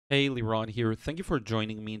Hey, Liron here. Thank you for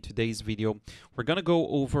joining me in today's video. We're going to go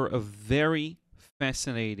over a very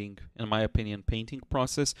fascinating, in my opinion, painting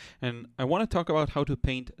process, and I want to talk about how to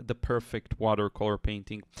paint the perfect watercolor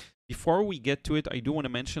painting. Before we get to it, I do want to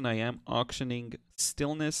mention I am auctioning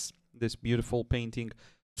Stillness, this beautiful painting,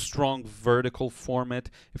 strong vertical format.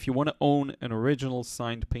 If you want to own an original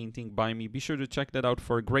signed painting by me, be sure to check that out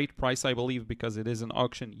for a great price, I believe, because it is an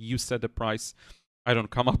auction. You set the price. I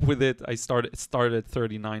don't come up with it. It started at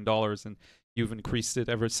 $39 and you've increased it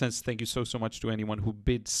ever since. Thank you so much to anyone who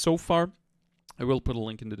bid so far. I will put a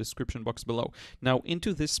link in the description box below. Now,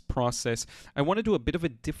 into this process, I want to do a bit of a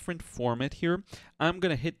different format here. I'm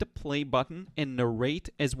going to hit the play button and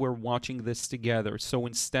narrate as we're watching this together. So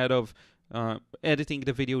instead of editing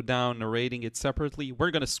the video down, narrating it separately,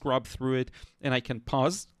 we're going to scrub through it, and I can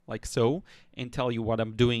pause like so and tell you what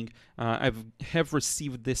I'm doing. I have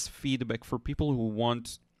received this feedback for people who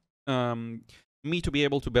want me to be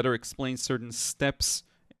able to better explain certain steps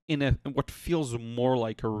in what feels more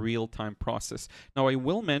like a real-time process. Now, I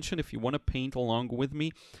will mention, if you want to paint along with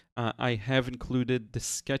me, I have included the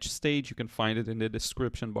sketch stage. You can find it in the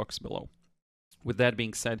description box below. With that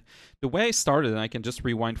being said, the way I started, and I can just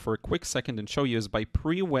rewind for a quick second and show you, is by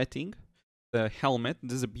pre-wetting the helmet.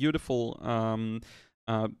 This is a beautiful,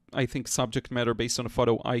 I think, subject matter based on a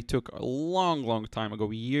photo I took a long time ago,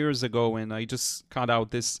 years ago, and I just cut out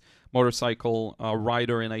this motorcycle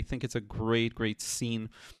rider, and I think it's a great scene.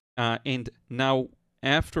 And now,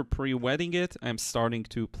 after pre-wetting it, I'm starting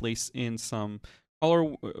to place in some color,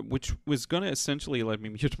 which was going to essentially, let me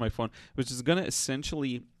mute my phone, which is going to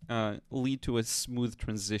essentially lead to a smooth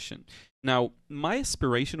transition. Now, my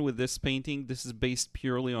aspiration with this painting, this is based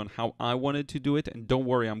purely on how I wanted to do it, and don't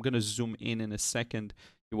worry, I'm going to zoom in a second.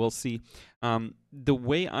 You will see the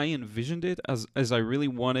way I envisioned it, as I really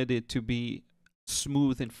wanted it to be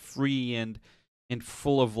smooth and free and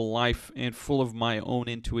full of life and full of my own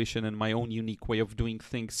intuition and my own unique way of doing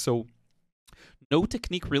things. So no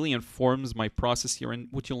technique really informs my process here, and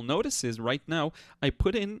what you'll notice is right now I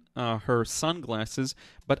put in her sunglasses,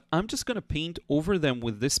 but I'm just going to paint over them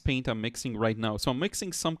with this paint I'm mixing right now. So I'm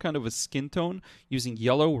mixing some kind of a skin tone using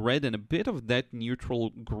yellow, red, and a bit of that neutral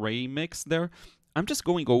gray mix there. I'm just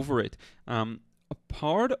going over it. A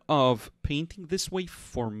part of painting this way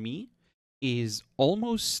for me is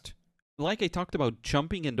almost like I talked about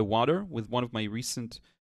jumping in the water with one of my recent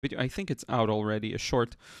videos. I think it's out already, a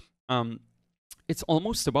short. It's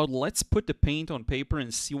almost about, let's put the paint on paper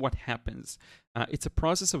and see what happens. It's a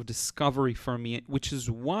process of discovery for me, which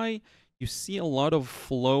is why you see a lot of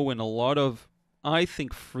flow and a lot of, I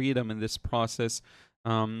think, freedom in this process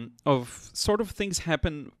of sort of things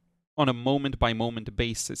happen on a moment-by-moment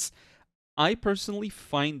basis. I personally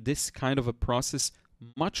find this kind of a process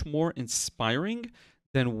much more inspiring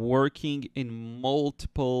than working in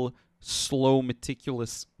multiple slow,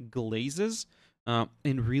 meticulous glazes.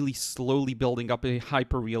 And really slowly building up a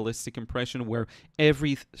hyper-realistic impression where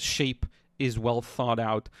every shape is well thought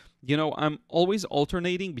out. You know, I'm always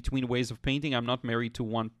alternating between ways of painting. I'm not married to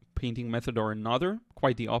one painting method or another,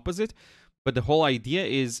 quite the opposite. But the whole idea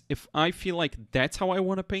is, if I feel like that's how I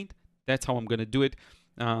want to paint, that's how I'm going to do it.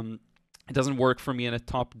 It doesn't work for me in a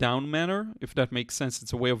top-down manner, if that makes sense.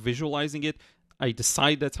 It's a way of visualizing it. I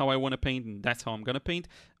decide that's how I want to paint, and that's how I'm going to paint,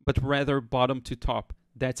 but rather bottom to top.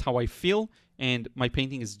 That's how I feel, and my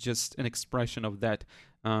painting is just an expression of that.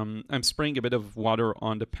 I'm spraying a bit of water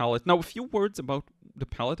on the palette. Now, a few words about the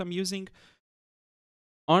palette I'm using.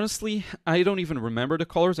 Honestly, I don't even remember the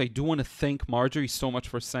colors. I do want to thank Marjorie so much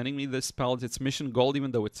for sending me this palette. It's Mission Gold,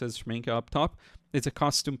 even though it says Schminke up top. It's a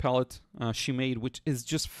costume palette she made, which is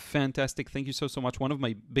just fantastic. Thank you so much. One of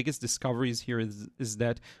my biggest discoveries here is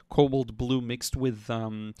that cobalt blue mixed with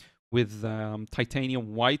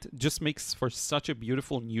titanium white just makes for such a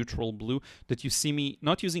beautiful neutral blue that you see me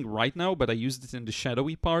not using right now, but I used it in the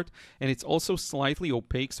shadowy part, and it's also slightly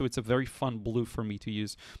opaque, so it's a very fun blue for me to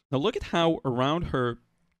use. Now look at how around her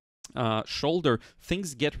shoulder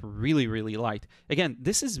things get really light. Again,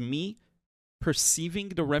 this is me perceiving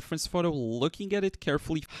the reference photo, looking at it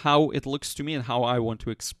carefully, how it looks to me and how I want to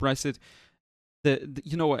express it.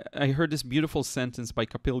 You know, I heard this beautiful sentence by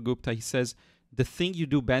Kapil Gupta. He says, the thing you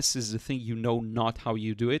do best is the thing you know, not how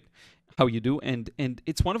you do it, and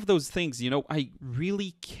it's one of those things, you know, I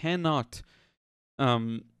really cannot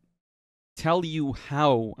tell you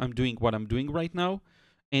how I'm doing what I'm doing right now,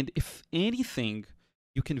 and if anything,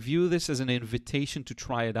 you can view this as an invitation to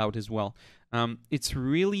try it out as well. It's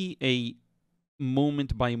really a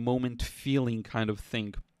moment-by-moment feeling kind of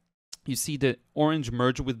thing. You see the orange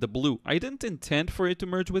merge with the blue. I didn't intend for it to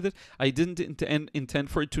merge with it. I didn't intend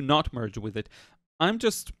for it to not merge with it. I'm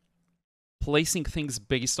just placing things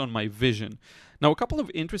based on my vision. Now, a couple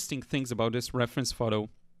of interesting things about this reference photo.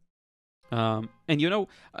 And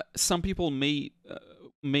some people may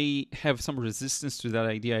have some resistance to that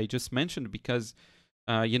idea I just mentioned because,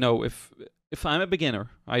 if I'm a beginner,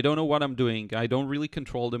 I don't know what I'm doing, I don't really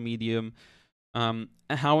control the medium,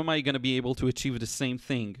 how am I going to be able to achieve the same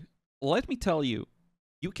thing? Let me tell you,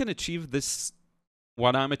 you can achieve this,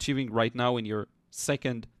 what I'm achieving right now in your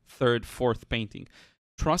second, third, fourth painting.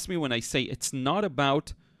 Trust me when I say it's not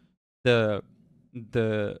about the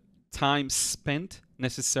time spent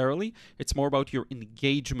necessarily. It's more about your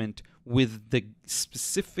engagement with the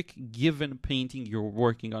specific given painting you're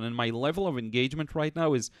working on. And my level of engagement right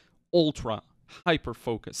now is ultra hyper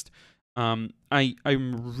focused. I'm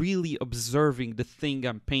really observing the thing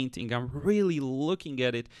I'm painting. I'm really looking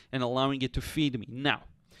at it and allowing it to feed me. Now,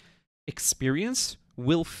 experience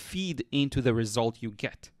will feed into the result you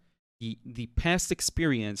get. The past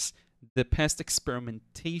experience, the past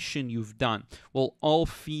experimentation you've done will all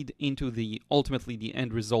feed into ultimately the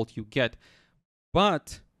end result you get.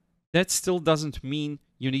 But that still doesn't mean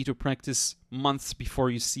you need to practice months before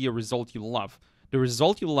you see a result you love. The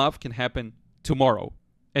result you love can happen tomorrow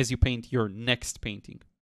as you paint your next painting.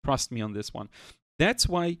 Trust me on this one. That's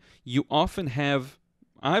why you often have,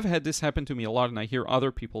 I've had this happen to me a lot, and I hear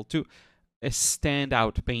other people too, a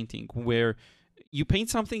standout painting where you paint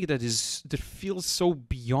something that feels so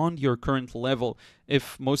beyond your current level.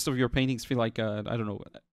 If most of your paintings feel like, I don't know,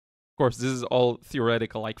 of course, this is all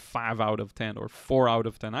theoretical, like 5 out of 10 or 4 out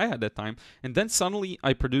of 10. I had that time. And then suddenly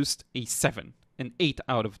I produced a 7, an 8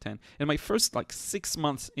 out of 10. In my first 6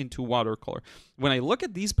 months into watercolor. When I look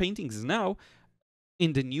at these paintings now,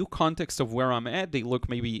 in the new context of where I'm at, they look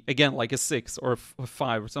maybe, again, like a 6 or a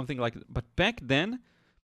 5 or something like that. But back then,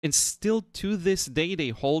 and still to this day, they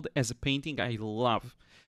hold as a painting I love.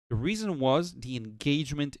 The reason was the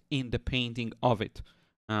engagement in the painting of it.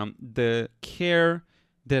 The care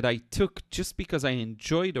that I took just because I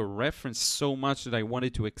enjoyed a reference so much that I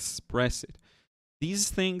wanted to express it. These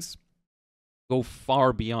things go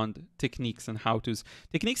far beyond techniques and how-tos.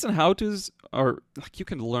 Techniques and how-tos are, you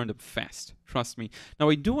can learn them fast, trust me. Now,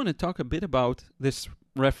 I do want to talk a bit about this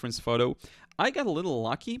reference photo. I got a little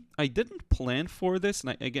lucky. I didn't plan for this,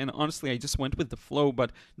 and again, honestly, I just went with the flow,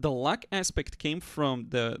 but the luck aspect came from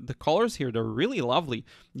the colors here. They're really lovely.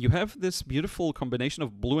 You have this beautiful combination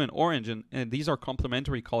of blue and orange, and these are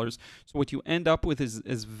complementary colors, so what you end up with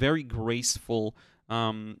is very graceful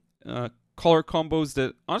color combos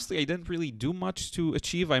that, honestly, I didn't really do much to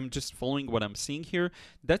achieve. I'm just following what I'm seeing here.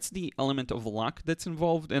 That's the element of luck that's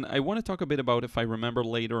involved, and I want to talk a bit about, if I remember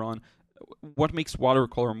later on, what makes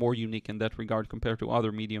watercolor more unique in that regard compared to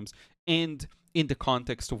other mediums, and in the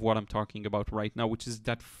context of what I'm talking about right now, which is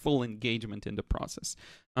that full engagement in the process.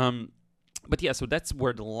 But yeah, so that's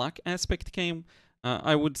where the luck aspect came,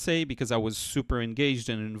 I would say, because I was super engaged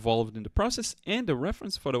and involved in the process, and the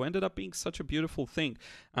reference photo ended up being such a beautiful thing.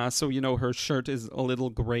 So, her shirt is a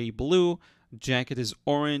little gray-blue, jacket is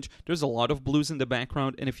orange. There's a lot of blues in the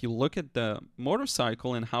background, and if you look at the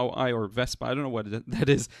motorcycle and how or Vespa, I don't know what that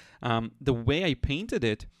is, the way I painted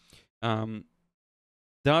it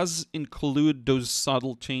does include those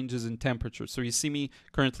subtle changes in temperature. So you see me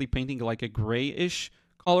currently painting like a grayish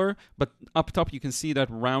color, but up top you can see that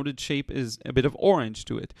rounded shape is a bit of orange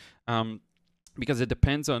to it, because it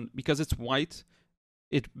depends on, because it's white,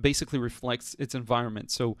 it basically reflects its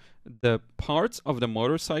environment. So the parts of the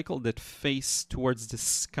motorcycle that face towards the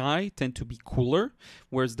sky tend to be cooler,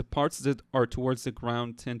 whereas the parts that are towards the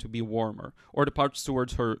ground tend to be warmer, or the parts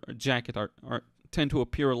towards her jacket tend to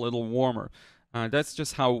appear a little warmer. That's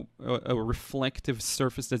just how a reflective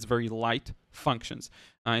surface that's very light functions.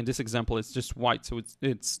 In this example, it's just white, so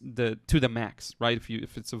it's to the max, right?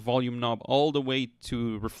 If it's a volume knob all the way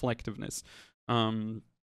to reflectiveness.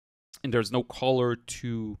 And there's no color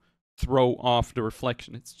to throw off the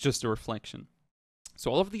reflection. It's just a reflection. So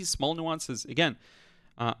all of these small nuances, again,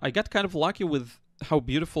 I got kind of lucky with how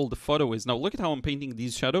beautiful the photo is. Now look at how I'm painting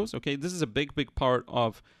these shadows, okay? This is a big part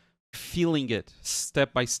of feeling it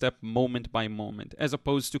step by step, moment by moment, as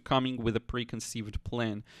opposed to coming with a preconceived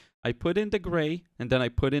plan. I put in the gray, and then I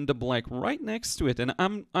put in the black right next to it, and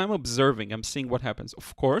I'm observing, I'm seeing what happens.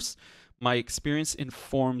 Of course, my experience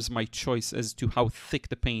informs my choice as to how thick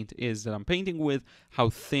the paint is that I'm painting with,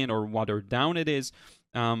 how thin or watered down it is.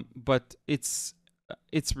 But it's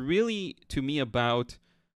really, to me, about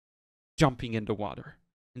jumping in the water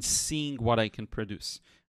and seeing what I can produce.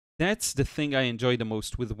 That's the thing I enjoy the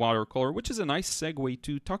most with watercolor, which is a nice segue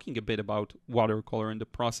to talking a bit about watercolor and the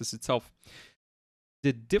process itself.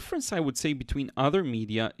 The difference, I would say, between other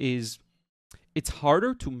media is it's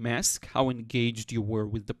harder to mask how engaged you were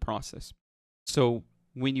with the process. So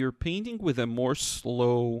when you're painting with a more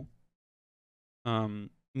slow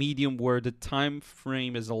medium where the time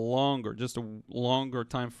frame is a longer, just a longer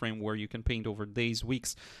time frame where you can paint over days,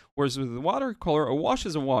 weeks. Whereas with watercolor, a wash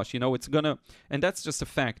is a wash. You know, it's gonna, and that's just a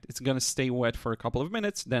fact. It's gonna stay wet for a couple of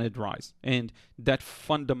minutes, then it dries, and that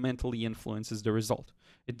fundamentally influences the result.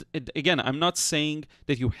 Again, I'm not saying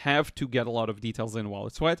that you have to get a lot of details in while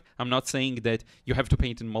it's wet. I'm not saying that you have to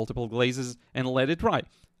paint in multiple glazes and let it dry.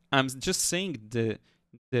 I'm just saying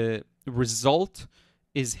the result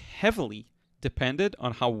is heavily depended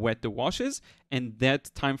on how wet the wash is, and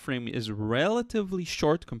that time frame is relatively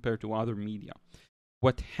short compared to other media.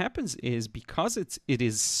 What happens is, because it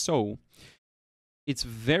is so, it's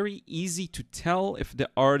very easy to tell if the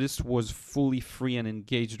artist was fully free and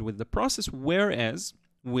engaged with the process, whereas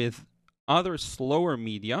with other slower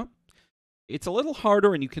media, it's a little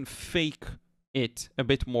harder and you can fake it a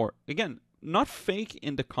bit more. Again, not fake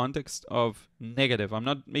in the context of negative. I'm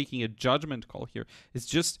not making a judgment call here. It's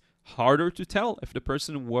just harder to tell if the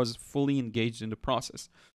person was fully engaged in the process.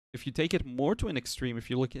 If you take it more to an extreme,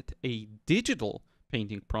 if you look at a digital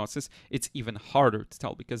painting process, it's even harder to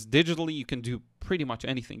tell, because digitally you can do pretty much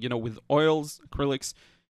anything. You know, with oils, acrylics,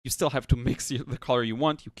 you still have to mix the color you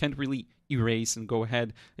want. You can't really erase and go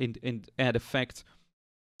ahead and add effect.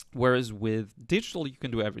 Whereas with digital, you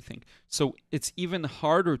can do everything. So it's even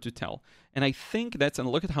harder to tell. And I think that's, and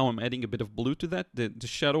look at how I'm adding a bit of blue to that. The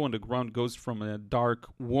shadow on the ground goes from a dark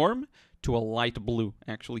warm to a light blue,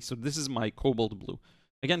 actually. So this is my cobalt blue.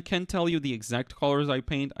 Again, can't tell you the exact colors I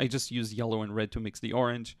paint. I just use yellow and red to mix the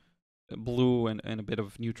orange, blue, and a bit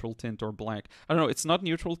of neutral tint or black. I don't know, it's not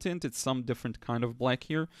neutral tint, it's some different kind of black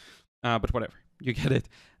here, but whatever. You get it.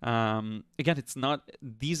 Again, it's not,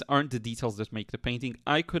 these aren't the details that make the painting.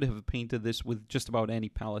 I could have painted this with just about any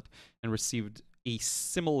palette and received a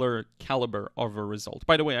similar caliber of a result.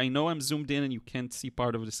 By the way, I know I'm zoomed in and you can't see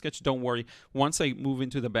part of the sketch. Don't worry. Once I move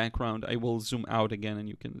into the background, I will zoom out again and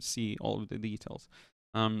you can see all of the details.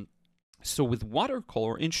 So with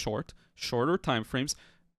watercolor, in short, shorter time frames,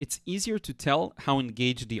 it's easier to tell how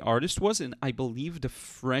engaged the artist was, and I believe the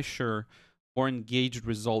fresher, more engaged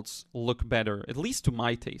results look better, at least to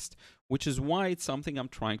my taste, which is why it's something I'm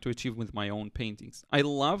trying to achieve with my own paintings. I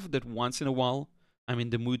love that once in a while I'm in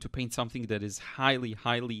the mood to paint something that is highly,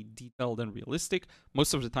 highly detailed and realistic.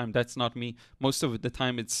 Most of the time that's not me. Most of the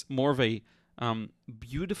time it's more of a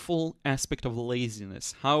beautiful aspect of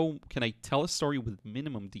laziness. How can I tell a story with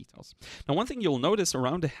minimum details? Now, one thing you'll notice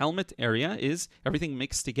around the helmet area is everything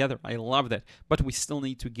mixed together. I love that, but we still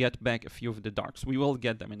need to get back a few of the darks. We will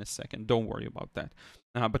get them in a second. Don't worry about that.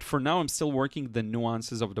 But for now, I'm still working the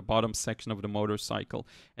nuances of the bottom section of the motorcycle.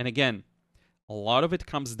 And again, a lot of it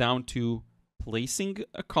comes down to placing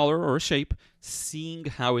a color or a shape, seeing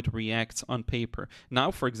how it reacts on paper.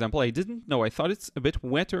 Now, for example, I didn't know. I thought it's a bit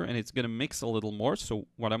wetter and it's going to mix a little more. So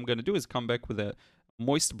what I'm going to do is come back with a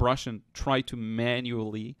moist brush and try to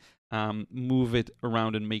manually move it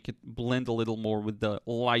around and make it blend a little more with the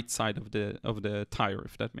light side of the tire,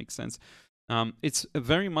 if that makes sense. It's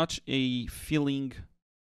very much a feeling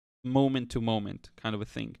moment to moment kind of a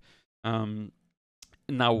thing.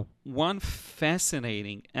 Now, one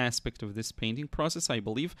fascinating aspect of this painting process, I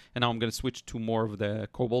believe, and now I'm going to switch to more of the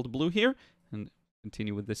cobalt blue here and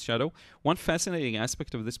continue with this shadow. One fascinating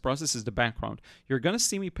aspect of this process is the background. You're going to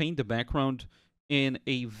see me paint the background in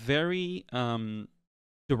a very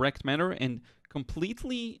direct manner and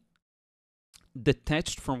completely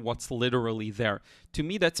detached from what's literally there. To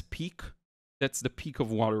me, that's peak. That's the peak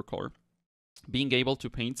of watercolor. Being able to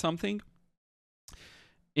paint something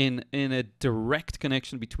in a direct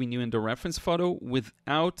connection between you and the reference photo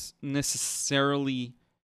without necessarily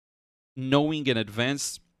knowing in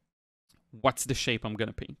advance what's the shape I'm going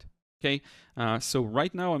to paint. Okay, so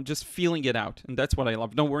right now I'm just feeling it out, and that's what I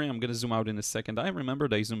love. Don't worry, I'm going to zoom out in a second. I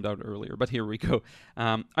remembered I zoomed out earlier, but here we go.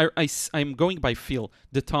 I'm going by feel.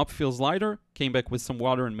 The top feels lighter, came back with some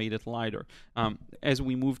water and made it lighter. As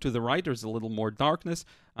we move to the right, there's a little more darkness.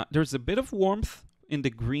 There's a bit of warmth in the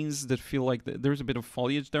greens that feel like there's a bit of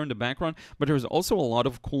foliage there in the background, but there's also a lot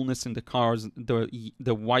of coolness in the cars,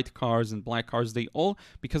 the white cars and black cars. They all,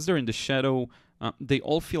 because they're in the shadow, they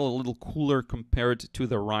all feel a little cooler compared to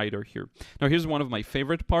the rider here. Now, here's one of my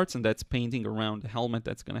favorite parts, and that's painting around the helmet.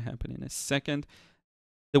 That's going to happen in a second.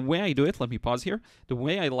 The way I do it, let me pause here. The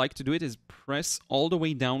way I like to do it is press all the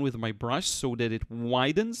way down with my brush so that it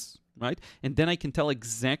widens, right? And then I can tell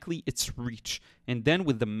exactly its reach. And then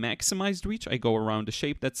with the maximized reach, I go around the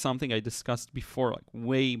shape. That's something I discussed before, like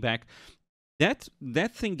way back.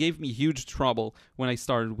 that thing gave me huge trouble when I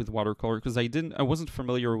started with watercolor, because I wasn't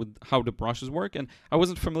familiar with how the brushes work, and I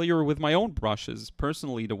wasn't familiar with my own brushes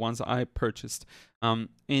personally, the ones I purchased,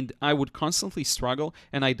 and I would constantly struggle,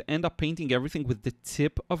 and I'd end up painting everything with the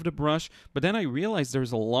tip of the brush. But then I realized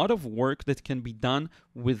there's a lot of work that can be done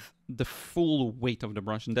with the full weight of the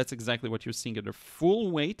brush, and that's exactly what you're seeing. The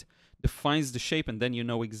full weight defines the shape, and then you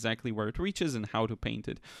know exactly where it reaches and how to paint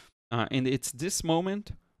it. And it's this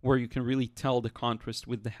moment where you can really tell the contrast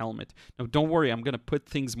with the helmet. Now, don't worry, I'm going to put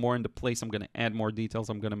things more into place. I'm going to add more details.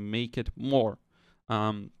 I'm going to make it more.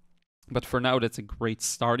 But for now, that's a great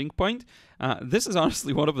starting point. This is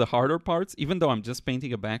honestly one of the harder parts. Even though I'm just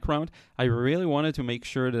painting a background, I really wanted to make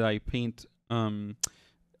sure that I paint in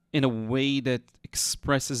a way that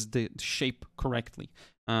expresses the shape correctly.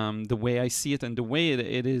 The way I see it and the way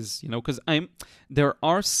it is, you know, because there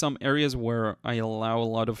are some areas where I allow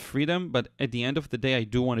a lot of freedom, but at the end of the day, I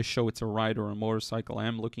do want to show it's a ride or a motorcycle. I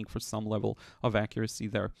am looking for some level of accuracy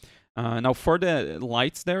there. Now for the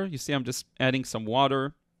lights there, you see I'm just adding some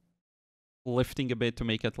water, lifting a bit to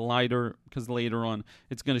make it lighter, because later on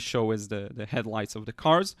it's going to show as the headlights of the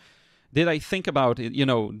cars. Did I think about it? You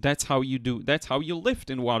know, that's how you lift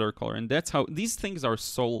in watercolor, and that's how these things are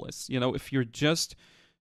soulless. You know, if you're just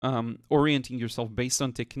orienting yourself based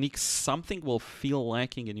on techniques, something will feel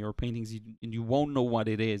lacking in your paintings, and you won't know what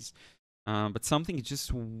it is. But something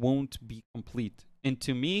just won't be complete. And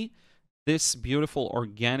to me, this beautiful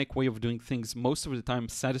organic way of doing things most of the time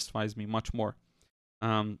satisfies me much more.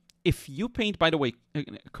 If you paint, by the way, a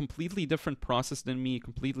completely different process than me, a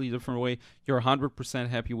completely different way, you're 100%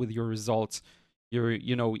 happy with your results.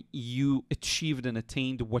 You achieved and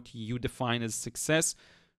attained what you define as success.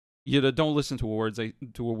 You don't listen to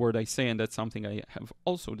a word I say, and that's something I have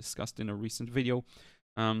also discussed in a recent video.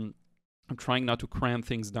 I'm trying not to cram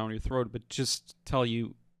things down your throat, but just tell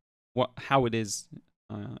you how it is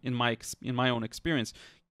in my own experience.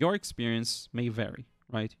 Your experience may vary,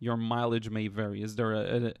 right? Your mileage may vary. Is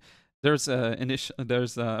there there's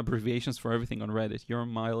abbreviations for everything on Reddit. Your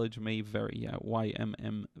mileage may vary. Yeah,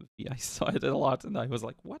 YMMV. I saw it a lot, and I was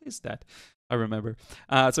like, what is that? I remember.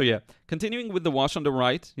 So yeah, continuing with the wash on the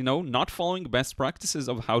right, not following best practices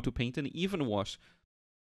of how to paint an even wash.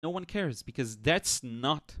 No one cares, because that's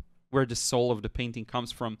not where the soul of the painting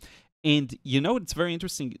comes from. And it's very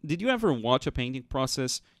interesting. Did you ever watch a painting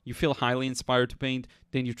process? You feel highly inspired to paint,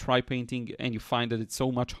 then you try painting and you find that it's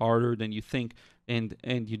so much harder than you think, and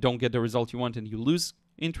you don't get the result you want, and you lose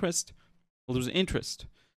interest.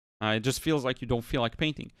 It just feels like you don't feel like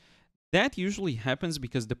painting. That usually happens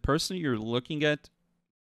because the person you're looking at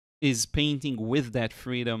is painting with that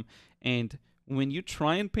freedom, and when you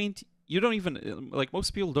try and paint, you don't even, like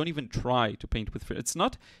most people don't even try to paint with freedom. It's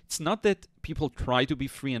not that people try to be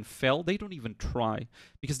free and fail. They don't even try,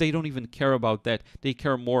 because they don't even care about that. They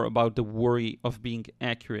care more about the worry of being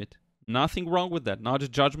accurate. Nothing wrong with that, not a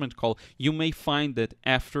judgment call. You may find that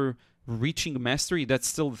after reaching mastery, that's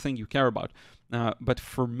still the thing you care about. But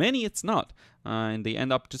for many, it's not. And they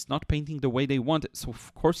end up just not painting the way they want it. So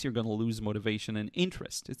of course you're going to lose motivation and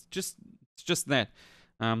interest. It's just that.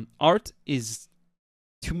 Art is,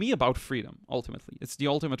 to me, about freedom, ultimately. It's the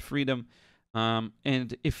ultimate freedom.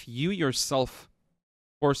 And if you yourself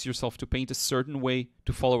force yourself to paint a certain way,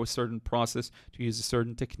 to follow a certain process, to use a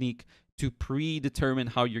certain technique, to predetermine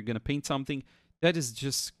how you're going to paint something, that is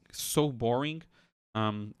just so boring.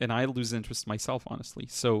 And I lose interest myself, honestly.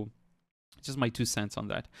 So just my 2 cents on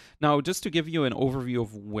that. Now, just to give you an overview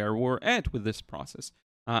of where we're at with this process,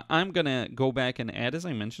 I'm going to go back and add, as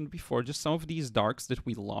I mentioned before, just some of these darks that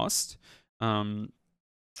we lost on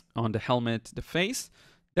the helmet, the face.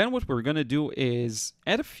 Then what we're going to do is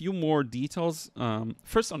add a few more details,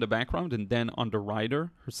 first on the background and then on the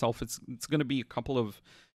rider herself. It's going to be a couple of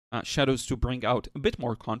shadows to bring out a bit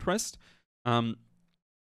more contrast.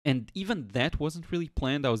 And even that wasn't really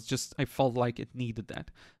planned. I felt like it needed that.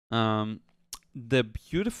 The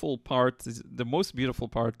beautiful part, the most beautiful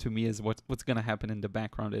part to me, is what's going to happen in the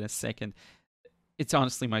background in a second. It's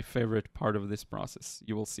honestly my favorite part of this process.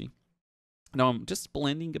 You will see. Now I'm just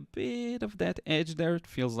blending a bit of that edge there. It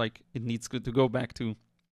feels like it needs to go back to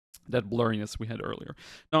that blurriness we had earlier.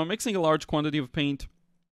 Now I'm mixing a large quantity of paint.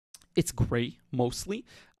 It's gray mostly,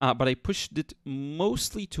 but I pushed it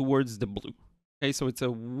mostly towards the blue. Okay, so it's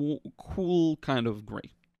a cool kind of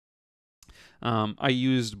gray. I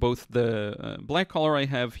used both the black color I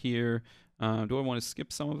have here. Do I want to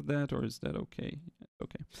skip some of that, or is that okay?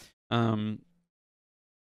 Okay.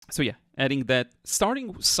 So yeah, adding that,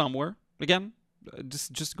 starting somewhere. Again,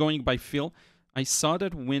 just going by feel. I saw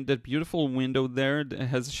that beautiful window there that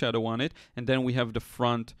has a shadow on it, and then we have the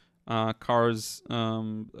front car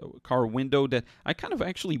window that I kind of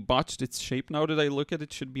actually botched its shape. Now that I look at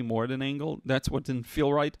it, should be more at an angle. That's what didn't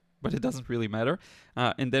feel right, but it doesn't really matter.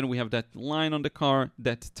 And then we have that line on the car,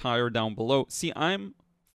 that tire down below. See, I'm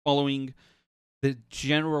following the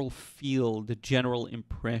general feel, the general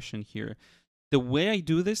impression here. The way I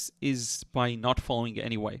do this is by not following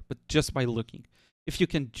anyway, but just by looking. If you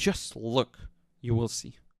can just look, you will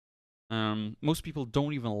see. Most people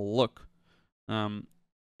don't even look. And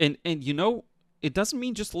you know, it doesn't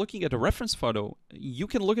mean just looking at a reference photo. You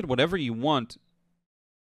can look at whatever you want.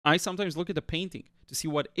 I sometimes look at the painting to see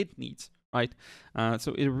what it needs, right?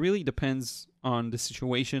 So it really depends on the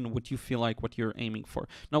situation, what you feel like, what you're aiming for.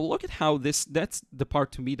 Now look at how that's the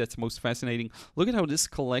part to me that's most fascinating. Look at how this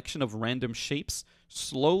collection of random shapes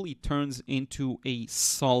slowly turns into a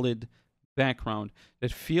solid background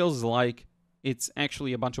that feels like it's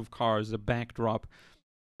actually a bunch of cars, a backdrop.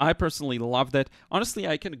 I personally love that. Honestly,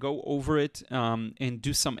 I can go over it and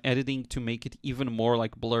do some editing to make it even more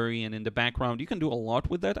like blurry and in the background. You can do a lot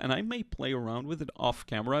with that, and I may play around with it off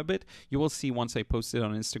camera a bit. You will see once I post it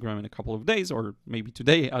on Instagram in a couple of days, or maybe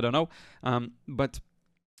today, I don't know. But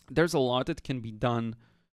there's a lot that can be done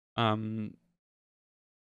to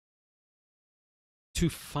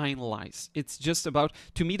finalize. It's just about,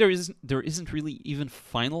 to me, there isn't really even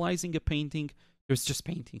finalizing a painting. There's just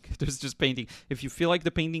painting. There's just painting. If you feel like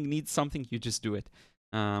the painting needs something, you just do it.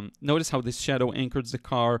 Notice how this shadow anchors the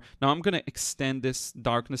car. Now I'm going to extend this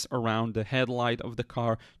darkness around the headlight of the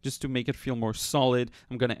car just to make it feel more solid.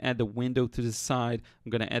 I'm going to add the window to the side. I'm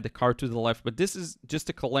going to add the car to the left. But this is just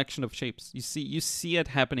a collection of shapes. You see it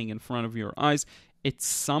happening in front of your eyes. At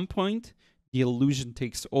some point, the illusion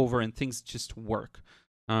takes over and things just work.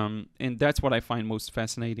 And that's what I find most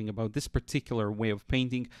fascinating about this particular way of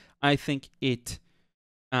painting. I think it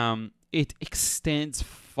extends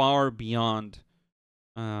far beyond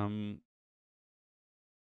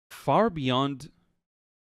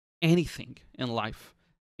anything in life.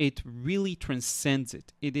 It really transcends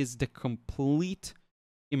it. It is the complete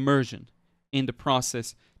immersion in the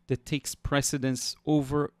process that takes precedence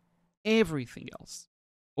over everything else,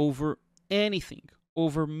 over anything,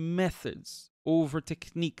 over methods, over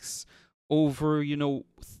techniques, over,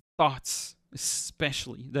 thoughts,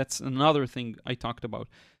 especially. That's another thing I talked about.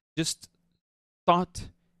 Just thought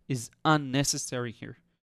is unnecessary here.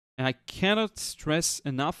 And I cannot stress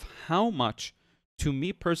enough how much, to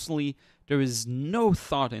me personally, there is no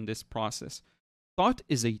thought in this process. Thought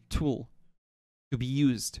is a tool to be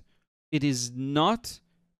used. It is not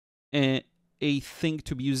a thing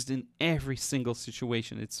to be used in every single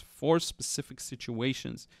situation. It's for specific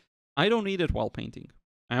situations. I don't need it while painting.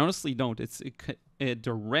 I honestly don't. It's a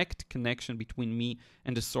direct connection between me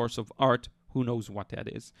and the source of art. Who knows what that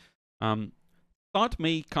is? Thought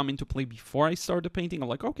may come into play before I start the painting. I'm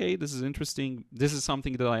like, okay, this is interesting. This is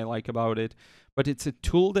something that I like about it. But it's a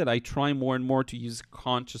tool that I try more and more to use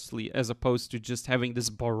consciously, as opposed to just having this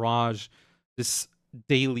barrage, this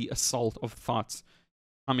daily assault of thoughts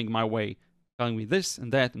coming my way, telling me this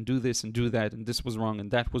and that and do this and do that, and this was wrong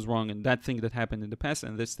and that was wrong, and that thing that happened in the past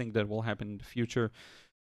and this thing that will happen in the future.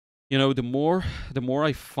 The more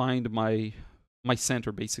I find my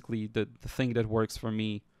center, basically the thing that works for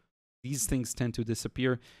me, these things tend to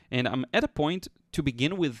disappear. And I'm at a point, to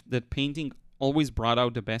begin with, that painting always brought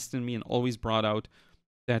out the best in me and always brought out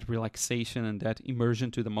that relaxation and that immersion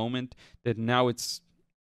to the moment, that now it's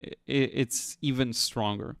even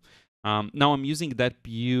stronger. Now I'm using that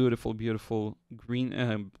beautiful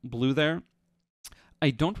green, blue there. I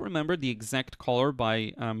don't remember the exact color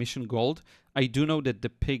by Mission Gold. I do know that the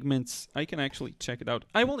pigments, I can actually check it out.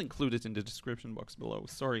 I will include it in the description box below.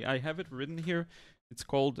 Sorry, I have it written here. It's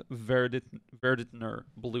called Verditner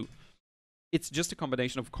Blue. It's just a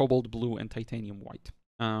combination of cobalt blue and titanium white.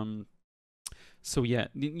 So yeah,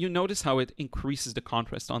 you notice how it increases the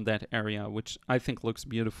contrast on that area, which I think looks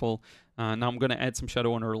beautiful. Now I'm going to add some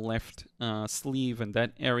shadow on her left sleeve and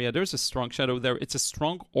that area. There's a strong shadow there. It's a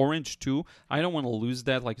strong orange too. I don't want to lose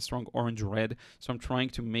that, like a strong orange-red, so I'm trying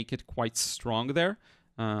to make it quite strong there.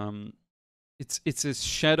 It's a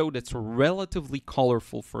shadow that's relatively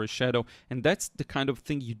colorful for a shadow, and that's the kind of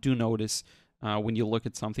thing you do notice when you look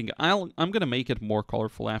at something. I'm going to make it more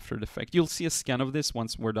colorful after the fact. You'll see a scan of this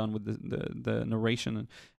once we're done with the narration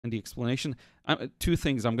and the explanation. Two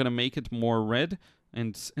things. I'm going to make it more red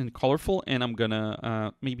and colorful, and I'm going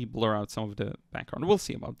to maybe blur out some of the background. We'll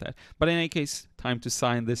see about that. But in any case, time to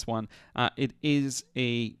sign this one. It is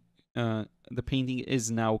the painting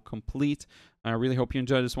is now complete. I really hope you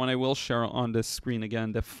enjoyed this one. I will share on the screen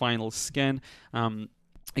again the final scan.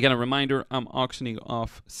 Again, a reminder, I'm auctioning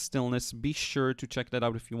off Stillness. Be sure to check that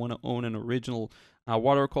out if you want to own an original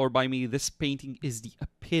watercolor by me. This painting is the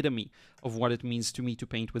epitome of what it means to me to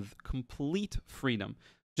paint with complete freedom.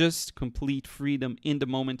 Just complete freedom in the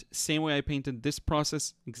moment. Same way I painted this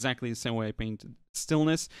process, exactly the same way I painted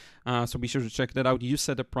Stillness. So be sure to check that out. You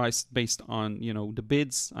set a price based on, you know, the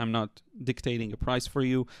bids. I'm not dictating a price for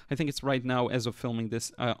you. I think it's right now, as of filming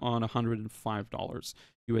this, on $105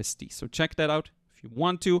 USD. So check that out if you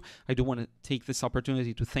want to. I do want to take this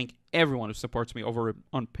opportunity to thank everyone who supports me over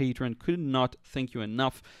on Patreon. Could not thank you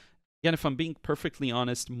enough. Again, if I'm being perfectly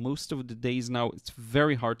honest, most of the days now, it's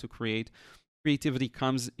very hard to create. Creativity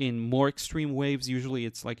comes in more extreme waves. Usually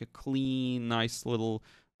it's like a clean, nice little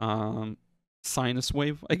sinus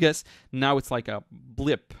wave, I guess. Now it's like a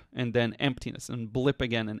blip and then emptiness and blip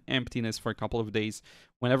again and emptiness for a couple of days.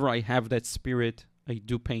 Whenever I have that spirit, I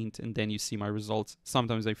do paint and then you see my results.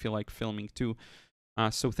 Sometimes I feel like filming too.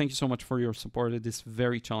 So thank you so much for your support at this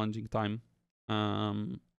very challenging time.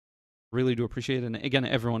 Really do appreciate it. And again,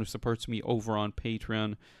 everyone who supports me over on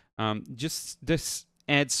Patreon. Just this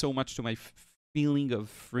adds so much to my feeling of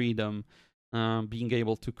freedom, being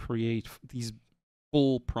able to create these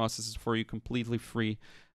full processes for you completely free.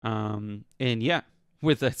 And yeah,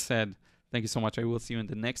 with that said, thank you so much. I will see you in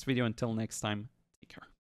the next video. Until next time, take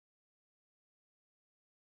care.